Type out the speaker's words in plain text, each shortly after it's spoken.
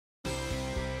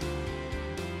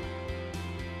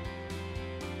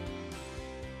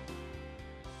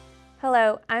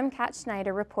Hello, I'm Kat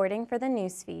Schneider reporting for the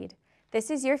newsfeed. This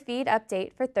is your feed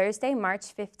update for Thursday,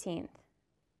 March 15th.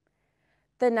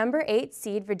 The number 8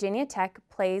 seed Virginia Tech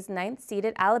plays 9th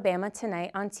seeded Alabama tonight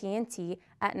on TNT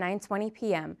at 9:20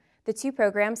 p.m. The two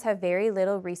programs have very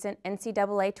little recent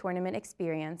NCAA tournament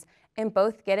experience, and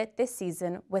both get it this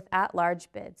season with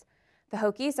at-large bids. The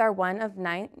Hokies are one of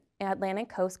 9 Atlantic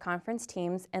Coast Conference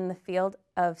teams in the field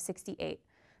of 68.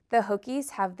 The Hokies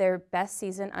have their best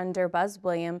season under Buzz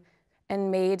Williams and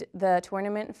made the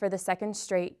tournament for the second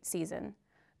straight season.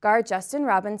 Guard Justin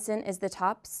Robinson is the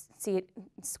top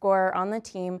scorer on the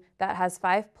team that has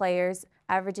 5 players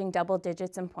averaging double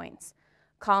digits in points.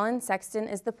 Colin Sexton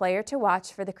is the player to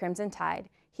watch for the Crimson Tide.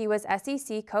 He was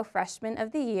SEC Co-Freshman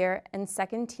of the Year and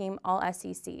second-team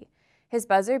All-SEC. His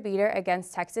buzzer beater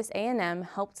against Texas A&M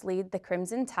helped lead the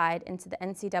Crimson Tide into the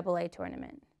NCAA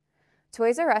tournament.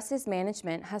 Toys R Us's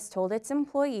management has told its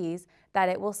employees that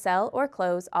it will sell or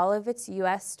close all of its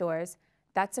U.S. stores.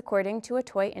 That's according to a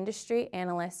toy industry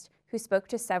analyst who spoke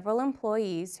to several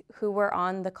employees who were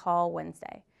on the call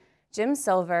Wednesday. Jim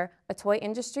Silver, a toy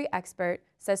industry expert,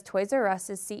 says Toys R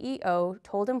Us's CEO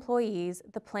told employees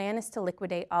the plan is to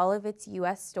liquidate all of its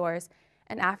U.S. stores,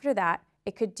 and after that,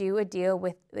 it could do a deal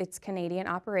with its Canadian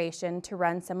operation to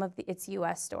run some of its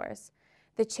U.S. stores.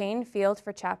 The chain filed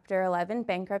for Chapter 11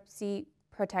 bankruptcy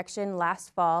protection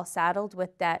last fall, saddled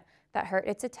with debt that hurt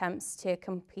its attempts to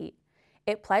compete.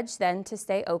 It pledged then to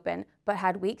stay open, but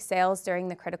had weak sales during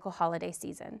the critical holiday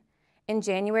season. In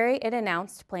January, it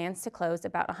announced plans to close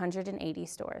about 180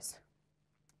 stores.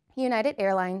 United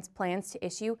Airlines plans to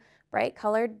issue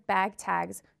bright-colored bag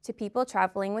tags to people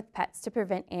traveling with pets to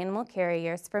prevent animal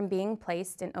carriers from being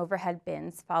placed in overhead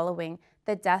bins following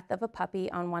the death of a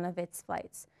puppy on one of its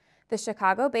flights. The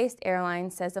Chicago-based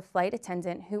airline says a flight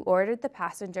attendant who ordered the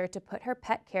passenger to put her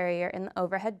pet carrier in the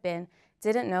overhead bin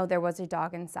didn't know there was a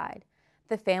dog inside.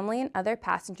 The family and other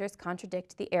passengers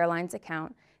contradict the airline's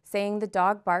account, saying the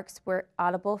dog barks were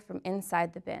audible from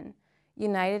inside the bin.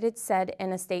 United said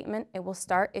in a statement it will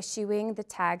start issuing the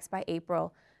tags by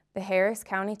April. The Harris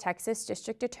County, Texas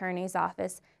District Attorney's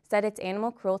Office said its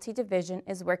Animal Cruelty Division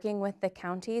is working with the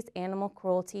county's Animal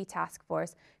Cruelty Task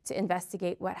Force to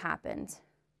investigate what happened.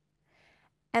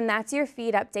 And that's your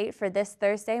feed update for this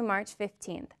Thursday, March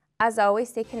 15th. As always,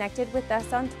 stay connected with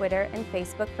us on Twitter and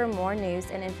Facebook for more news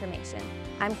and information.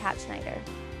 I'm Kat Schneider.